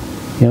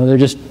 You know, they're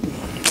just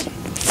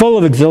full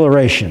of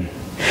exhilaration.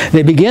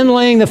 They begin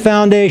laying the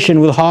foundation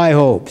with high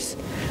hopes.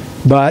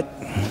 But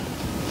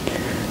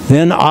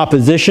then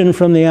opposition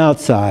from the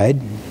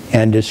outside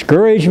and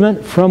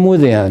discouragement from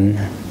within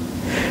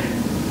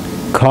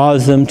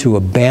cause them to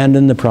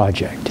abandon the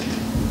project.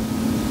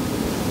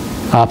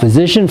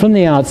 Opposition from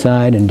the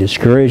outside and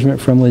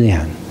discouragement from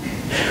within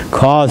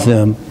cause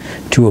them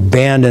to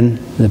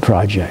abandon the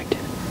project.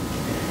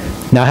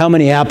 Now, how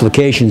many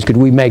applications could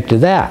we make to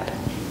that?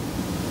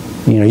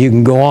 You know, you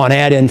can go on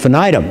ad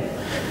infinitum.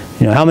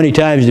 You know, how many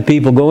times do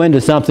people go into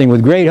something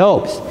with great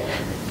hopes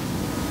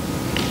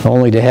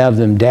only to have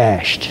them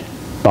dashed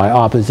by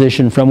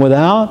opposition from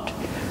without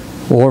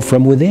or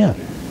from within?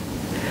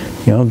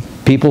 You know,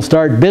 people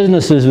start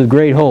businesses with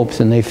great hopes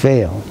and they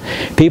fail.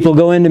 People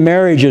go into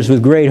marriages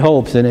with great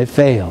hopes and it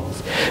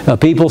fails.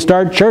 People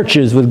start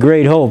churches with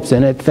great hopes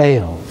and it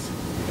fails.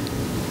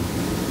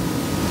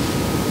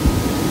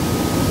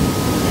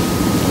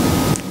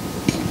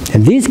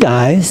 And these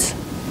guys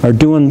are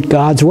doing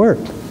God's work.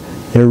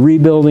 They're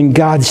rebuilding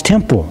God's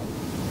temple.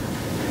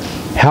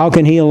 How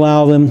can He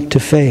allow them to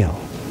fail?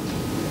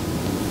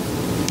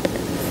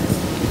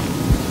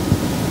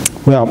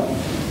 Well,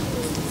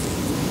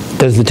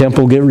 does the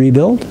temple get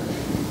rebuilt?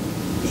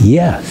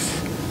 Yes.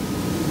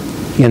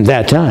 In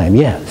that time,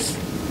 yes.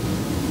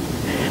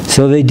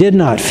 So they did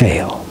not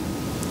fail.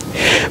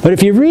 But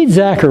if you read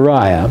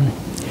Zechariah,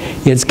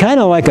 it's kind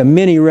of like a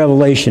mini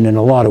Revelation in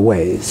a lot of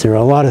ways. There are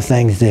a lot of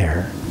things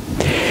there.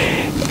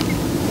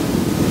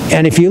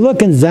 And if you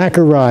look in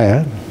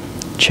Zechariah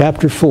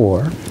chapter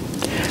 4,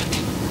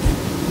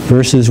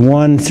 verses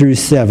 1 through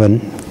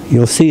 7,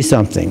 you'll see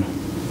something.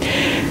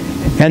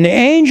 And the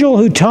angel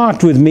who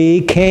talked with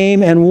me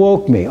came and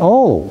woke me.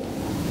 Oh,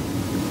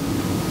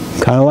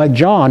 kind of like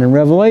John in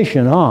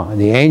Revelation, huh?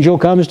 The angel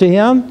comes to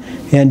him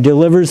and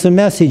delivers the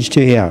message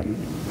to him.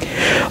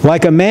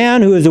 Like a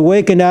man who is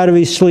awakened out of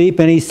his sleep,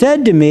 and he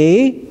said to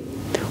me,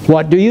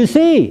 what do you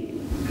see?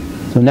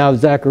 So now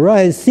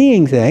Zechariah is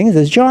seeing things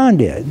as John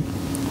did.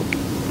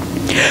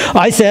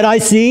 I said, I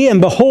see,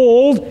 and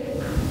behold,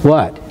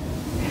 what?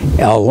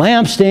 A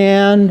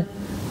lampstand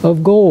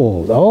of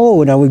gold.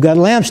 Oh, now we've got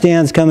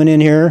lampstands coming in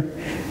here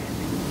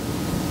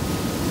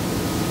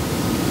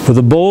with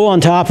a bowl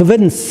on top of it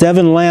and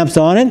 7 lamps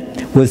on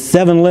it, with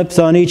 7 lips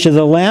on each of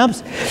the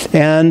lamps,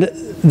 and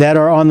that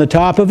are on the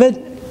top of it.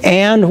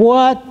 And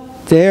what?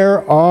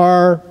 There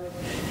are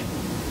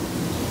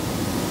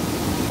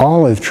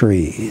olive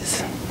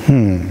trees.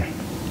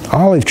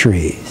 Olive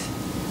trees.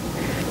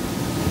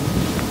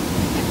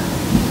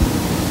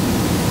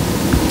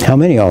 How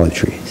many olive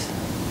trees?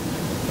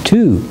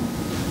 2.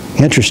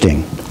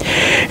 Interesting.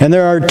 And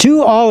there are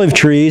 2 olive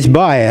trees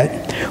by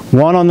it,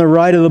 one on the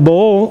right of the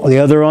bowl, the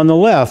other on the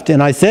left.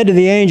 And I said to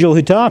the angel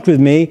who talked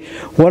with me,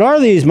 what are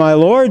these, my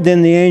Lord?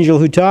 Then the angel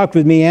who talked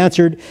with me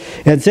answered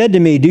and said to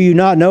me, do you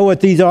not know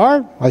what these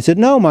are? I said,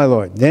 no, my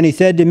Lord. Then he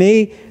said to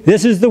me,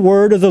 this is the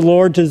word of the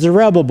Lord to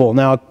Zerubbabel.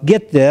 Now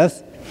get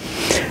this.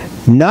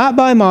 Not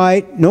by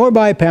might, nor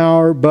by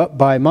power, but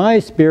by my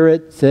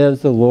Spirit,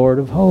 says the Lord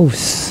of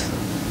hosts.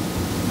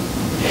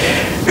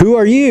 Who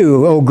are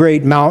you, O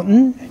great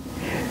mountain?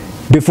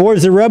 Before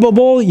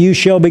Zerubbabel you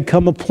shall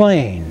become a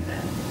plain.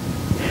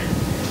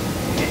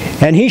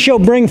 And he shall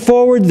bring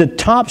forward the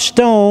top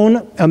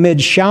stone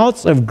amid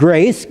shouts of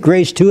grace,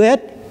 grace to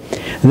it.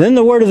 And then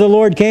the word of the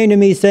Lord came to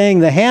me, saying,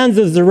 the hands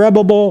of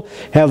Zerubbabel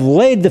have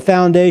laid the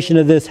foundation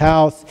of this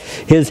house.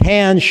 His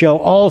hand shall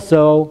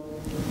also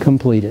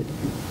complete it.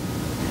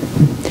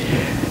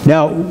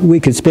 Now,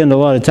 we could spend a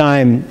lot of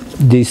time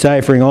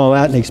deciphering all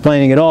that and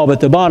explaining it all, but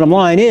the bottom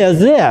line is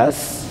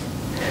this.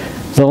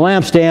 The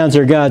lampstands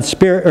are God's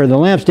Spirit, or the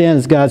lampstand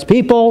is God's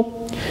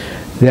people.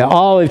 The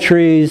olive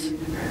trees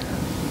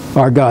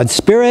are God's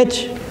Spirit.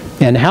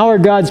 And how are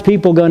God's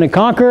people going to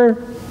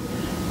conquer?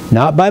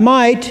 Not by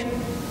might,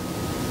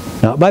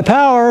 Not by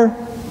power,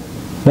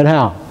 but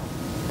how?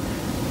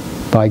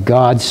 By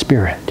God's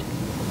Spirit.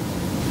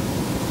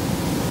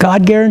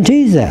 God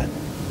guarantees that.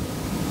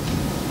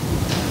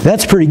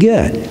 That's pretty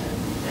good.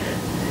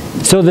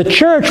 So the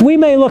church, we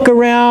may look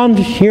around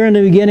here in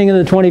the beginning of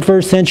the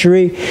 21st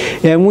century,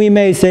 and we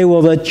may say,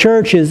 well, the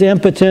church is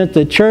impotent,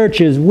 the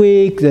church is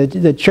weak,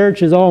 the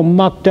church is all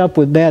mucked up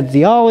with bad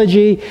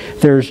theology,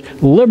 there's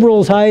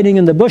liberals hiding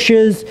in the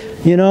bushes,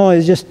 you know,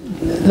 it's just,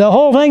 the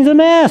whole thing's a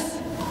mess.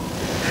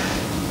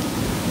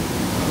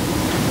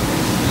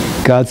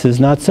 God says,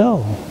 not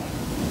so.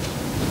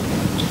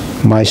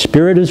 My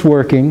Spirit is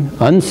working,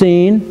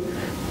 unseen,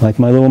 like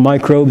my little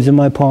microbes in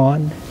my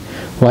pond,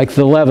 like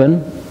the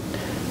leaven,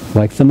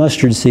 like the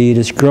mustard seed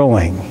is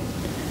growing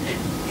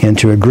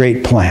into a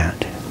great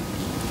plant.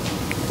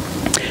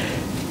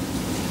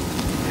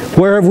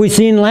 Where have we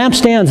seen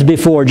lampstands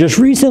before? Just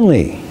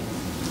recently.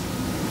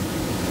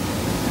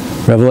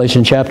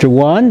 Revelation chapter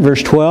 1,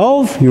 verse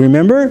 12. You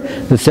remember?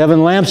 The 7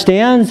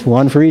 lampstands,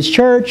 one for each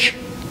church.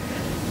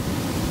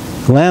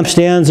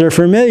 Lampstands are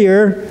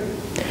familiar.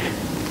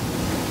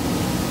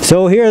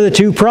 So here are the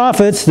 2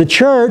 prophets, the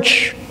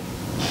church.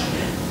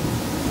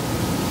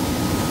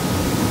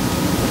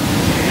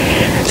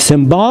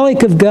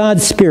 Symbolic of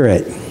God's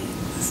Spirit.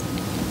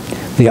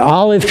 The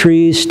olive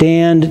trees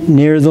stand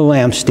near the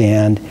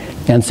lampstand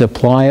and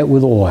supply it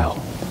with oil.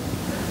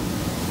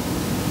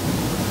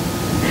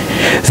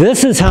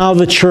 This is how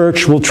the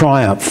church will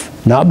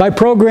triumph. Not by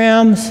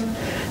programs,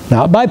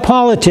 not by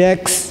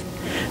politics,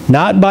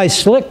 not by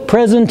slick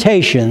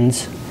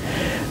presentations,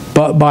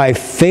 but by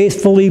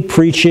faithfully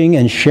preaching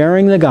and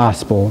sharing the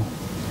gospel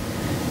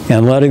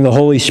and letting the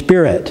Holy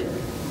Spirit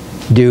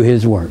do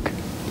His work.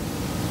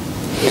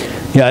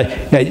 Yeah,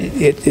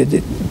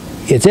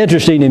 it's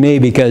interesting to me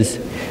because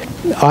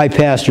I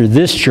pastor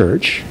this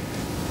church,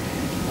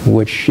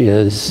 which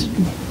is,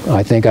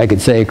 I think I could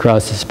say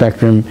across the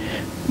spectrum,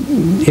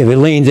 if it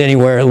leans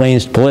anywhere, it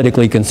leans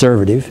politically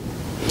conservative.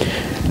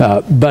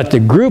 But the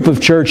group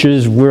of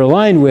churches we're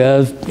aligned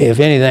with,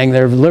 if anything,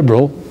 they're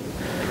liberal.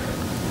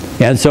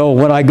 And so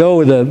when I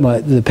go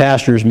to the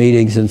pastors'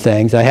 meetings and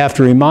things, I have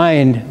to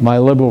remind my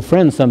liberal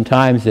friends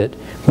sometimes that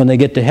when they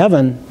get to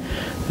heaven,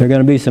 there are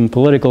going to be some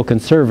political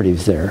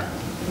conservatives there.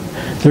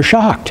 They're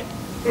shocked.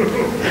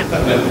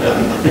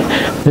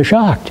 They're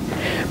shocked.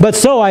 But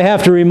so I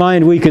have to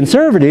remind we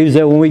conservatives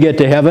that when we get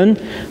to heaven,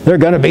 there are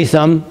going to be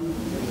some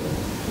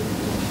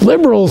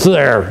liberals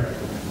there.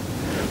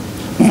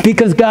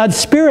 Because God's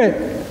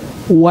Spirit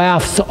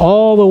wafts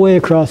all the way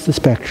across the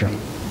spectrum.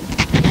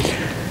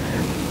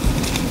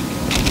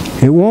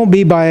 It won't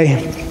be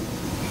by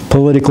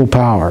political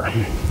power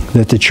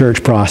that the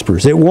church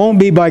prospers. It won't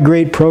be by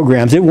great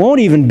programs. It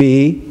won't even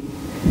be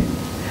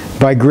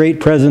by great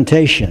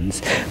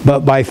presentations,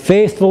 but by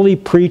faithfully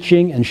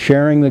preaching and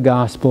sharing the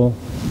gospel,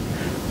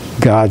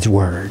 God's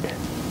Word.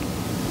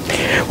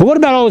 Well, what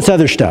about all this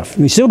other stuff?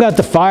 We still got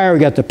the fire, we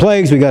got the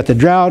plagues, we got the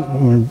drought,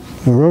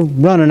 we're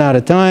running out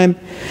of time.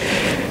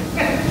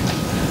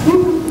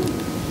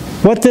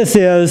 What this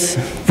is,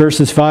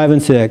 verses 5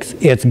 and 6,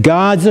 it's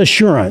God's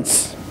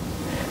assurance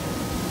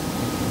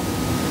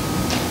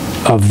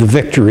of the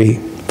victory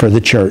for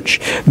the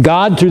church.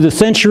 God, through the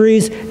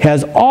centuries,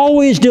 has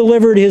always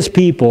delivered His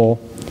people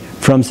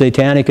from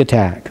satanic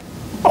attack.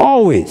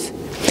 Always.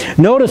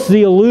 Notice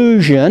the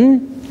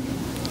allusion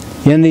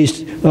in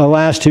these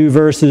last 2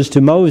 verses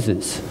to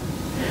Moses.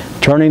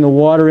 Turning the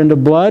water into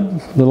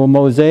blood, little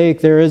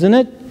mosaic there, isn't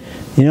it?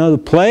 You know, the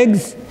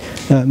plagues.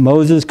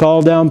 Moses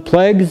called down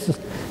plagues,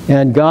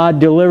 and God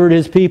delivered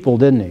His people,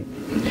 didn't He?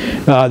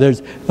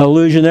 There's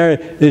allusion there.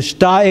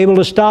 They're able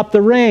to stop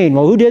the rain.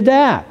 Well, who did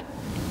that?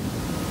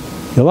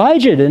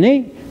 Elijah, didn't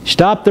he?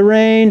 Stopped the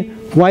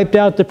rain, wiped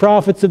out the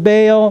prophets of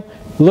Baal,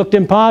 looked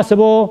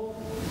impossible,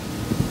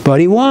 but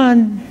he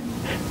won.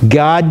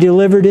 God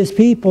delivered His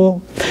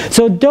people.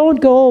 So don't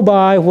go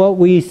by what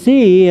we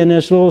see in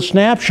this little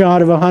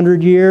snapshot of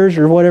 100 years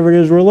or whatever it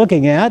is we're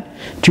looking at,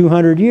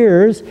 200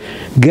 years.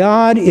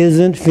 God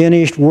isn't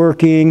finished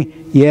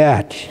working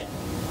yet.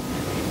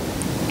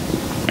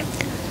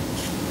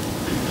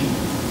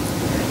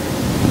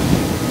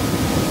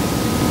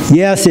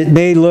 Yes, it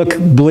may look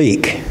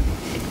bleak.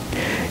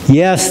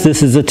 Yes,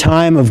 this is a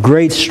time of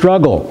great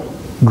struggle,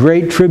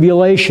 great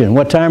tribulation.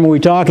 What time are we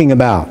talking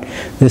about?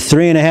 This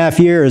 3.5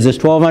 years, this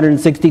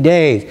 1,260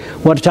 days.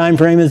 What time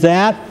frame is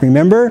that?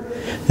 Remember?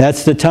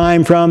 That's the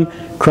time from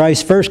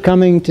Christ's first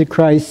coming to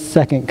Christ's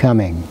second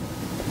coming.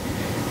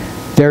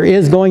 There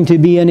is going to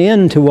be an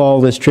end to all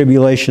this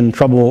tribulation,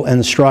 trouble,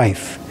 and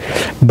strife.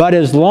 But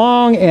as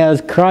long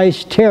as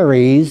Christ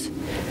tarries,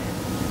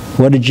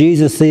 what did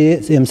Jesus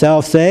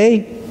Himself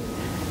say?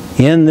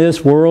 In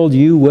this world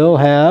you will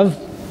have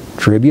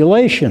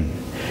tribulation.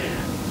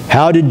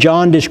 How did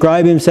John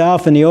describe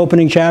himself in the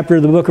opening chapter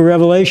of the book of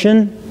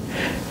Revelation?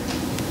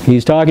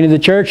 He's talking to the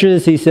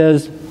churches. He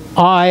says,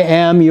 I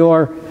am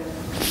your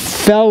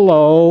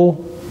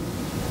fellow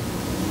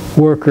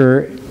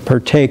worker,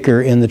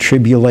 partaker in the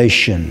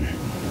tribulation.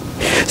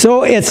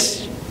 So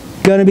it's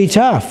going to be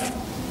tough,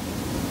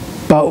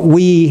 but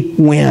we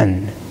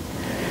win.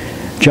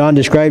 John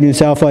described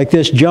himself like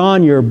this: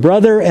 John, your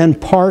brother and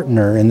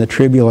partner in the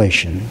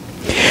tribulation.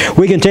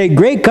 We can take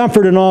great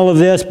comfort in all of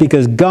this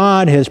because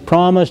God has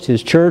promised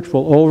His church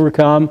will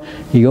overcome.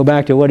 You go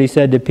back to what He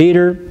said to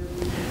Peter,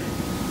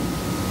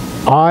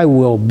 I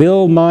will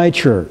build my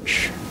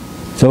church.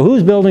 So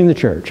who's building the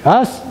church?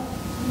 Us?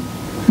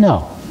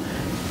 No.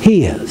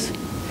 He is.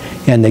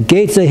 And the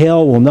gates of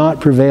hell will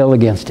not prevail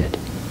against it.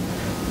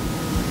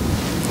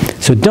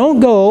 So don't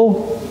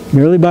go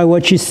merely by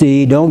what you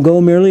see. Don't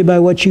go merely by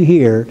what you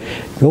hear.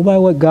 Go by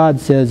what God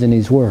says in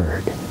His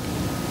Word.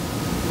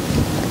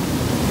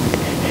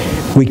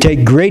 We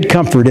take great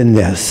comfort in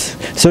this.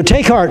 So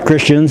take heart,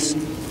 Christians.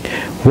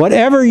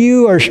 Whatever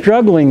you are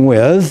struggling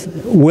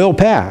with will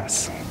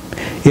pass.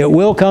 It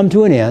will come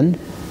to an end.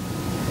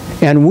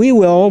 And we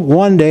will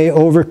one day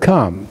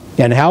overcome.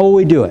 And how will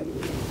we do it?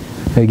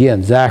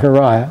 Again,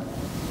 Zechariah.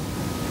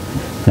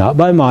 Not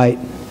by might,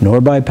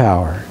 nor by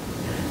power,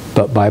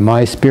 but by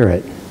my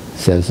Spirit,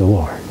 says the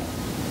Lord.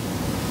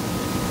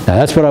 Now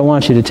that's what I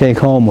want you to take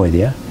home with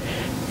you.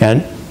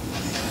 And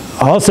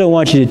I also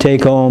want you to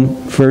take home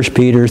 1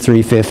 Peter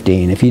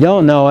 3:15. If you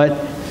don't know it,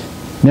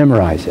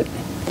 memorize it.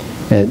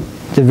 At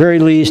the very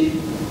least,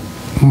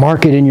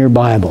 mark it in your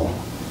Bible.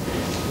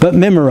 But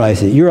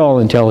memorize it. You're all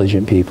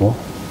intelligent people.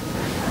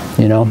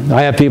 You know,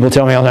 I have people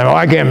tell me all the time, oh,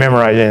 I can't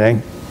memorize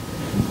anything.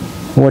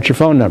 What's your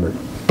phone number?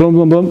 Boom,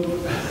 boom, boom.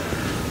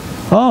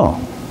 Oh,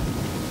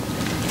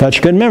 thought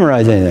you couldn't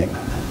memorize anything.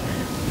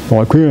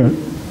 Well, I couldn't.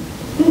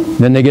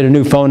 Then they get a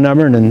new phone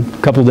number, and in a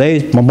couple of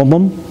days, boom, boom,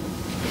 boom.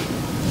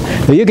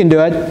 So you can do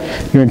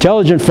it. You're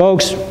intelligent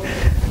folks.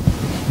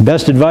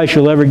 Best advice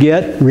you'll ever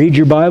get, read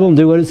your Bible and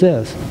do what it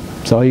says.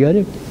 That's all you got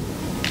to do.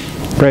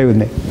 Pray with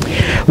me.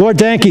 Lord,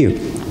 thank you.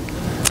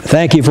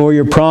 Thank you for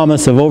your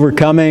promise of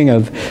overcoming,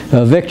 of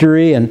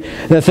victory, and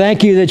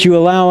thank you that you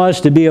allow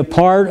us to be a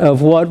part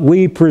of what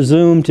we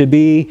presume to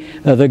be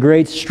the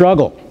great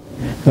struggle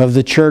of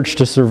the church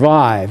to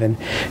survive. And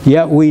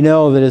yet we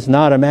know that it's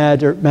not a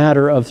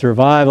matter of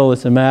survival,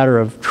 it's a matter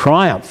of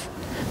triumph,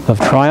 of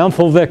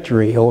triumphal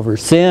victory over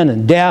sin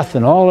and death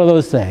and all of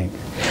those things.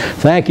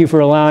 Thank you for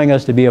allowing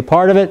us to be a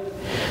part of it.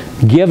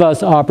 Give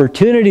us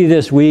opportunity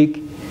this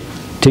week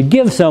to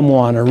give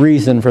someone a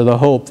reason for the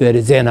hope that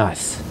is in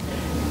us.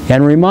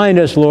 And remind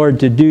us,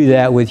 Lord, to do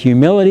that with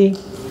humility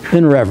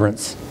and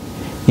reverence.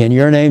 In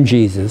your name,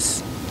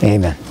 Jesus,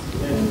 amen.